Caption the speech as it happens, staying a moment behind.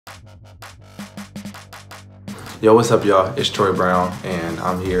Yo, what's up, y'all? It's Troy Brown, and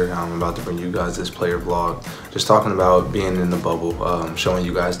I'm here. I'm about to bring you guys this player vlog. Just talking about being in the bubble, showing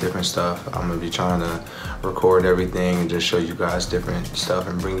you guys different stuff. I'm gonna be trying to record everything and just show you guys different stuff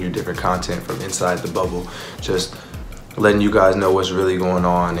and bring you different content from inside the bubble. Just letting you guys know what's really going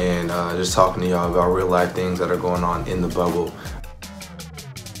on and just talking to y'all about real life things that are going on in the bubble.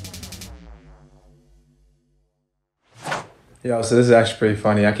 Yo, so this is actually pretty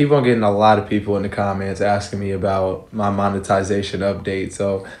funny. I keep on getting a lot of people in the comments asking me about my monetization update.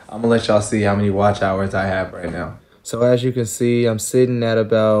 So I'm gonna let y'all see how many watch hours I have right now. So as you can see, I'm sitting at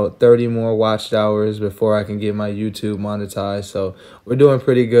about 30 more watch hours before I can get my YouTube monetized. So we're doing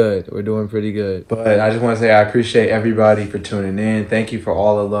pretty good. We're doing pretty good. But I just want to say I appreciate everybody for tuning in. Thank you for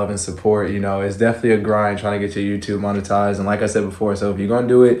all the love and support. You know, it's definitely a grind trying to get your YouTube monetized. And like I said before, so if you're going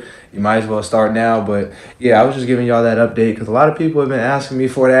to do it, you might as well start now. But yeah, I was just giving y'all that update because a lot of people have been asking me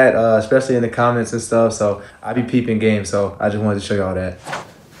for that, especially in the comments and stuff. So I be peeping game. So I just wanted to show y'all that.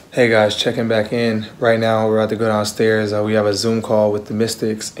 Hey guys, checking back in. Right now we're about to go downstairs. We have a Zoom call with the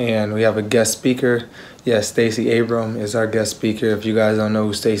Mystics and we have a guest speaker. Yes, Stacey Abrams is our guest speaker. If you guys don't know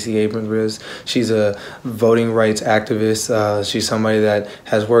who Stacey Abrams is, she's a voting rights activist. She's somebody that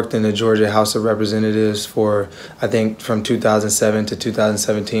has worked in the Georgia House of Representatives for, I think, from 2007 to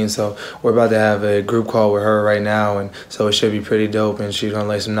 2017. So we're about to have a group call with her right now, and so it should be pretty dope, and she's gonna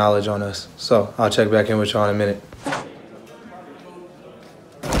lay some knowledge on us. So I'll check back in with y'all in a minute.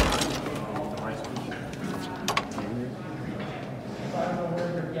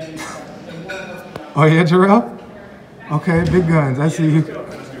 Oh yeah, Jarrell? Okay, big guns. I see you.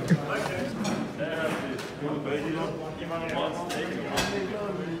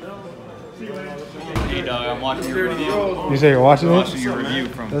 Hey dog, I'm watching your review. You say you're watching it? I'm watching your review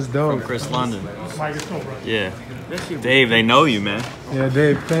from Chris London. Yeah. Dave, they know you, man. Yeah,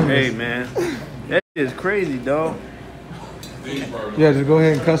 Dave, famous. Hey man, that is crazy, dog. Yeah, just go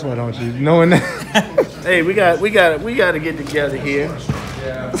ahead and cuss, why don't you? Knowing that. Hey, we got to get together here.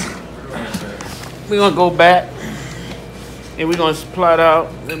 We're gonna go back and we're gonna plot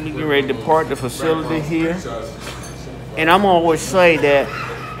out. Then we get ready to depart the facility here. And I'm always say that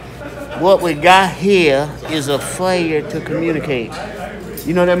what we got here is a failure to communicate.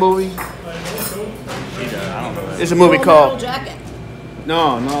 You know that movie? It's a movie called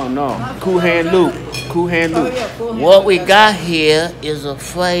No. Cool Hand Luke. Cool Hand Luke. What we got here is a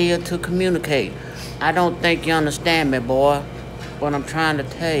failure to communicate. I don't think you understand me, boy. What I'm trying to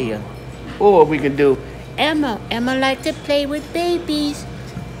tell you. Or we can do, Emma like to play with babies.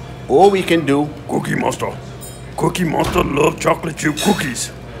 Or we can do, Cookie Monster. Cookie Monster love chocolate chip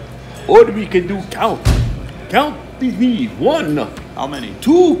cookies. Or we can do count. Count these needs. 1. How many?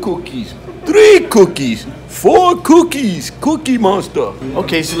 2 cookies. 3 cookies. 4 cookies. Cookie Monster.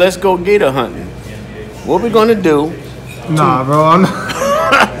 Okay, so let's go gator hunting. What we're gonna do? Nah, bro, I'm not.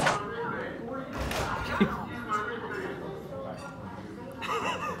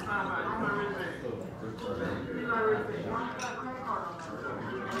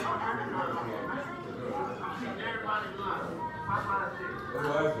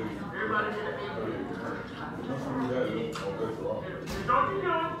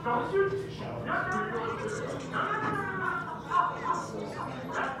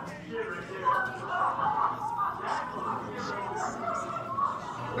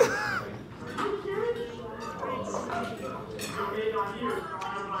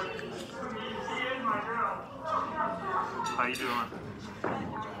 How you doing?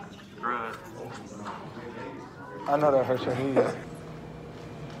 Good. I know that hurts your knees.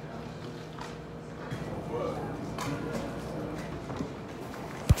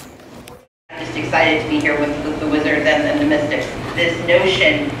 Just excited to be here with the Wizards and the Mystics. This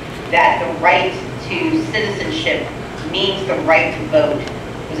notion that the right to citizenship means the right to vote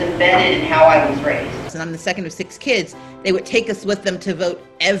was embedded in how I was raised. And I'm the second of 6 kids. They would take us with them to vote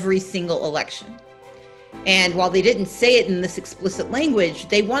every single election. And while they didn't say it in this explicit language,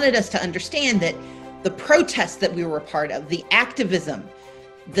 they wanted us to understand that the protests that we were a part of, the activism,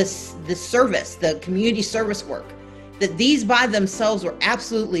 the service, the community service work, that these by themselves were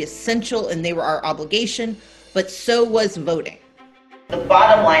absolutely essential and they were our obligation, but so was voting. The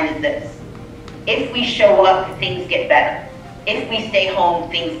bottom line is this: if we show up, things get better. If we stay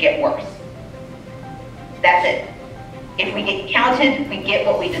home, things get worse. That's it. If we get counted, we get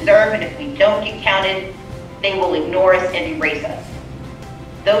what we deserve, and if we don't get counted, they will ignore us and erase us.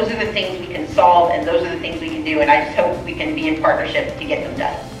 Those are the things we can solve, and those are the things we can do, and I just hope we can be in partnership to get them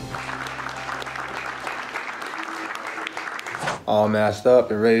done. all masked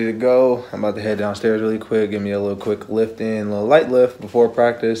up and ready to go. I'm about to head downstairs really quick, give me a little quick lift in, a little light lift before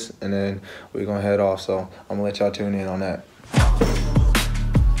practice, and then we're gonna head off. So I'm gonna let y'all tune in on that.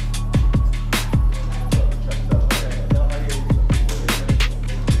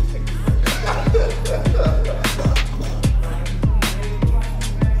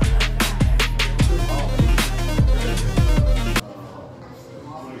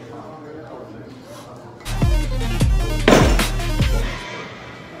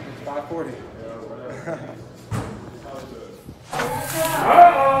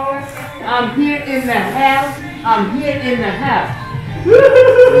 I'm here in the house. I'm here in the house.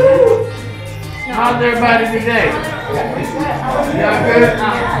 How's everybody today? Y'all good?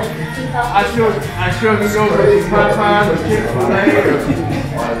 I sure can go to Popeyes or Chick-fil-A.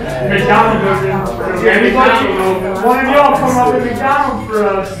 McDonald's. Anybody? One of y'all come up to McDonald's for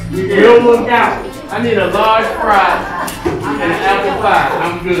us. We'll look out. I need a large fry and an apple pie.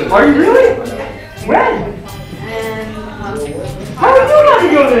 I'm good. Are you really? When? How are you going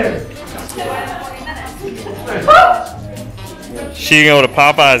to go there? She can go to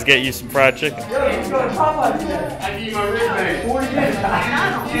Popeyes, get you some fried chicken. Yo, you go to Popeyes today. I need my wristband. 40 minutes.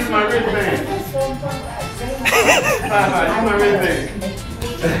 Use my wristband. Popeyes, use my wristband.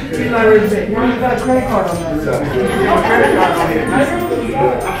 Use my wristband. You don't got a credit card on that. You got a credit card on here.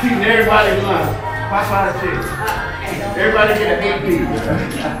 I'm keeping everybody in line. Popeyes chicken. Everybody get an 8 piece.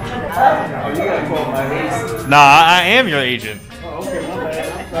 Oh, you gotta call my agent. Nah, I am your agent. Oh, okay, my bad.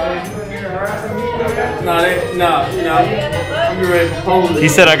 I'm ready to hold it. He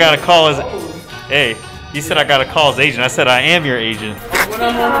said I gotta call his. Hey, he said I gotta call his agent. I said I am your agent. What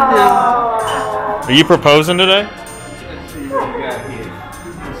I'm gonna Are you proposing today? let's see what we got here.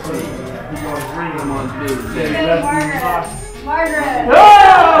 Let's see. We're gonna bring them on dude. Margaret.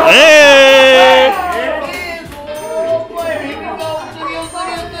 Hey!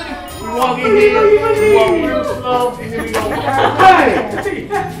 We walk in here, we walk real slow, and then we go.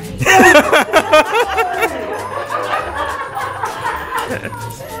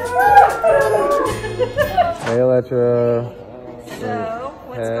 Hey, Electra. So,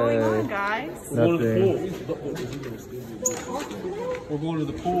 what's going on, guys? Nothing. We're going to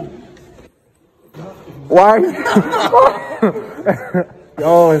the pool. Why?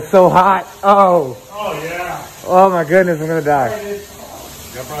 Oh, it's so hot. Oh. Oh, yeah. Oh my goodness, I'm gonna die.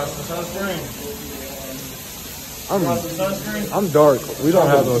 Got brought some sunscreen. I'm dark. We don't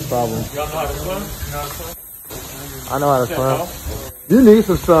have those problems. Y'all know how to swim? I know how to swim. You need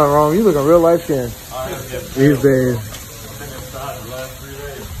some sun, Rome. You looking real light skinned these days.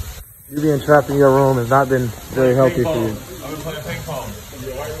 You being trapped in your room has not been very healthy for you. I've been playing ping pong.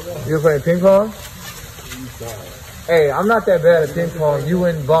 You're playing ping pong? Hey, I'm not that bad at ping pong. You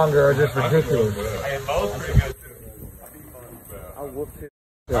and Bonga are just ridiculous. Hey, Mo's pretty good too. I whooped his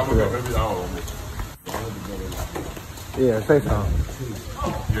Yeah, say something.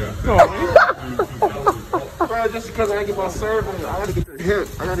 Bro, just because I didn't get my serve, I gotta get the hip.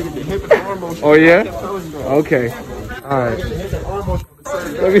 I gotta get the hip and the arm motion. Oh yeah? Okay. Alright.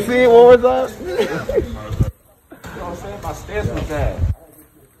 Let me see it one more time. You know what I'm saying? My stance was bad.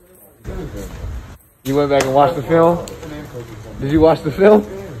 You went back and watched the film? Did you watch the film?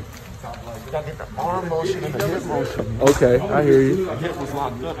 Gotta get the arm motion and the hip motion. Okay, I hear you. The hip was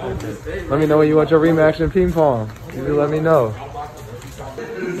locked up like that. Let me know when you want your rematch in ping pong. You just let me know.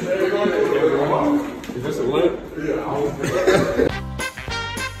 Is this a lip?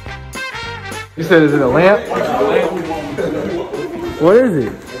 You said is it a lamp? What is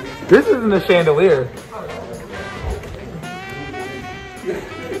it? This isn't a chandelier.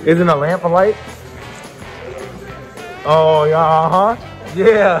 Isn't a lamp a light? Oh, yeah, uh-huh.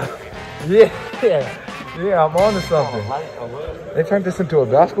 Yeah. Yeah, I'm on to something. They turned this into a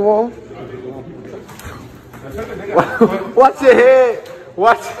basketball? Watch your head.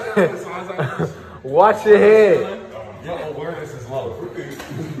 Watch it. Watch your head. Your awareness is low. What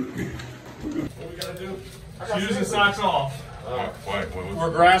we gotta do? Shoes and socks off. Or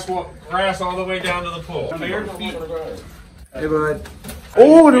grass all the way down to the pool. Bare feet. Hey, bud.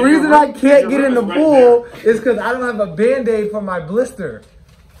 Oh, the reason I can't get in the pool is because I don't have a Band-Aid for my blister.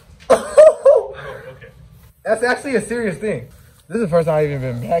 That's actually a serious thing. This is the first time I've even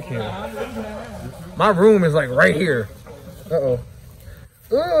been back here. My room is like right here. Uh-oh.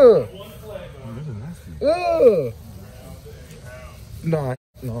 Ugh. Ugh. No,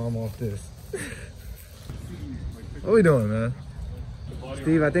 I'm off this. What are we doing, man?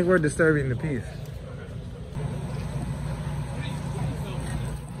 Steve, I think we're disturbing the peace.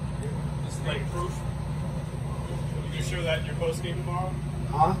 This is like proof. You can show that in your post game tomorrow?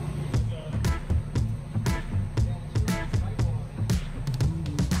 Huh?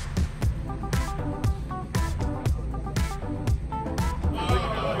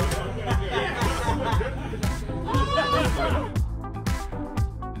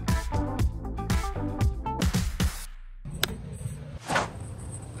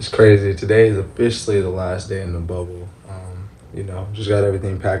 crazy. Today is officially the last day in the bubble. You know, just got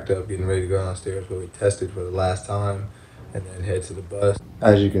everything packed up, getting ready to go downstairs, go get tested for the last time, and then head to the bus.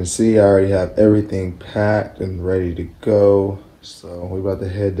 As you can see, I already have everything packed and ready to go. So we're about to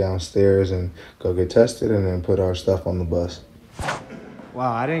head downstairs and go get tested and then put our stuff on the bus.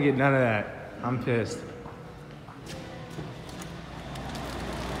 Wow, I didn't get none of that. I'm pissed.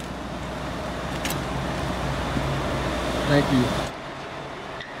 Thank you.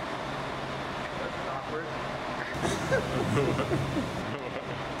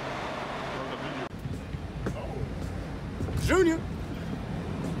 Junior.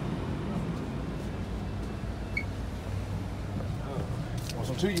 Want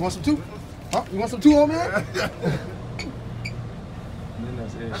some too? You want some too? Huh? You want some too, old man?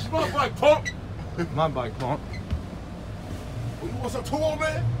 That's my bike, punk. My bike, punk. You want some too, old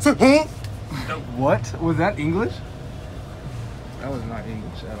man? What? Was that English? That was not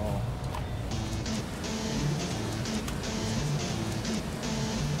English at all.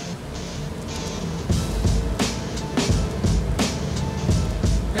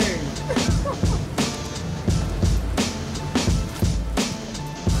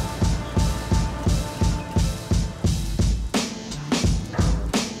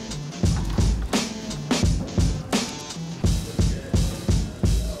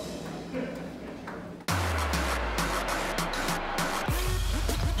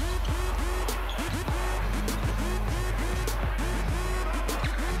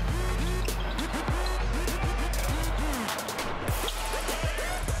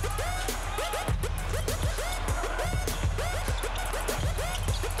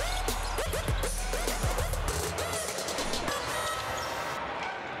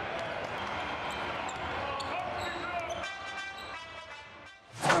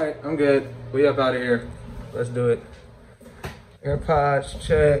 Alright, I'm good. We up out of here. Let's do it. AirPods,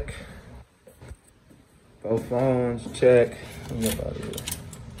 check. Both phones, check. We up out of here.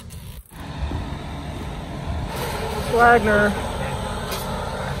 Wagner.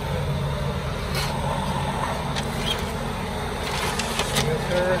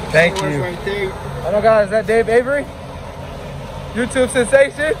 Thank you. Hello guys, is that Dave Avery? YouTube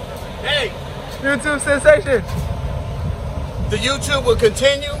sensation? Hey, YouTube sensation. the YouTube will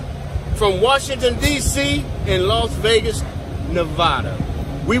continue from Washington, D.C. and Las Vegas, Nevada.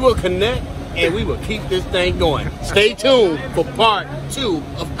 We will connect and we will keep this thing going. Stay tuned for part 2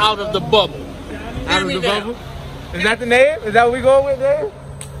 of Out of the Bubble. Out of the Bubble? Is that the name? Is that what we going with, Dave?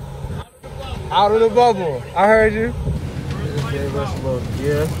 Out of the Bubble. I heard you. They just gave us a little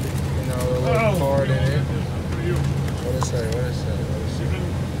gift, you know, a little card in it. What it say? What it say? You can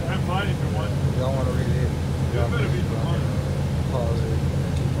have mine if you want. Y'all want to read it? Y'all better be the one. Pause it.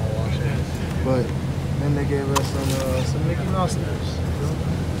 Keep on watching. But then they gave us some Mickey Mouse snips.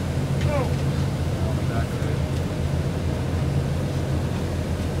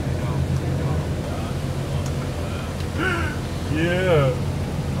 Yeah.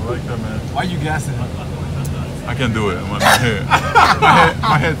 I like that, man. Why you gassing? I can't do it. My head.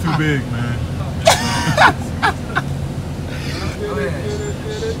 My head too big, man.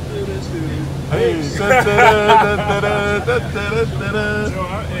 Hey.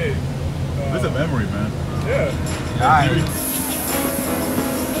 This is a memory, man. Yeah.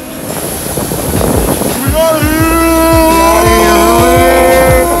 We got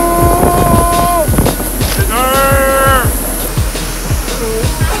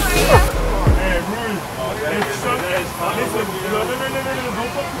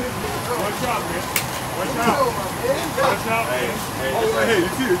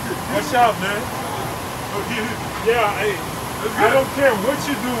Watch out, man. Yeah, hey, I don't care what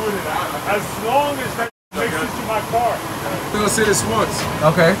you do with it, as long as that makes it to my car. I'm gonna say this once.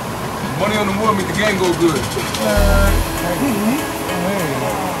 Okay. Money on the wall make the game go good.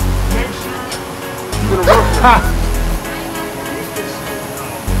 Make sure You're gonna work.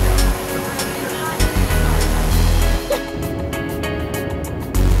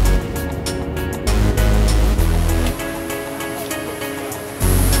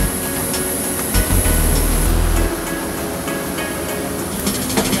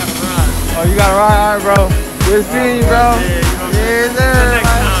 Oh, you got to ride? All right, bro. Good seeing you, bro. Yes, sir.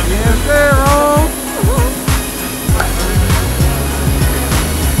 Yes, sir, bro.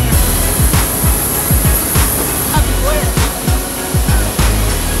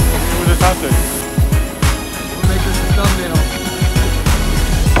 with this out there. We'll make this a thumbnail.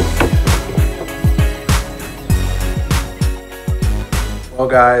 Well,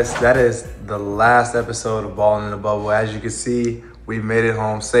 guys, that is the last episode of Ballin' in the Bubble. As you can see, we've made it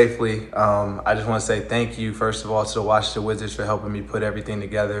home safely. I just want to say thank you, first of all, to the Washington Wizards for helping me put everything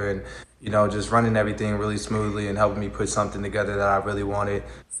together and, you know, just running everything really smoothly and helping me put something together that I really wanted.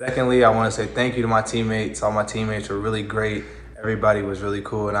 Secondly, I want to say thank you to my teammates. All my teammates were really great. Everybody was really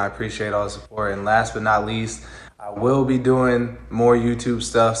cool, and I appreciate all the support. And last but not least, I will be doing more YouTube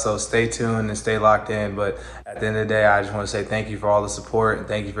stuff, so stay tuned and stay locked in. But at the end of the day, I just want to say thank you for all the support and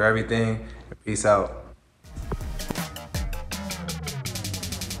thank you for everything. Peace out.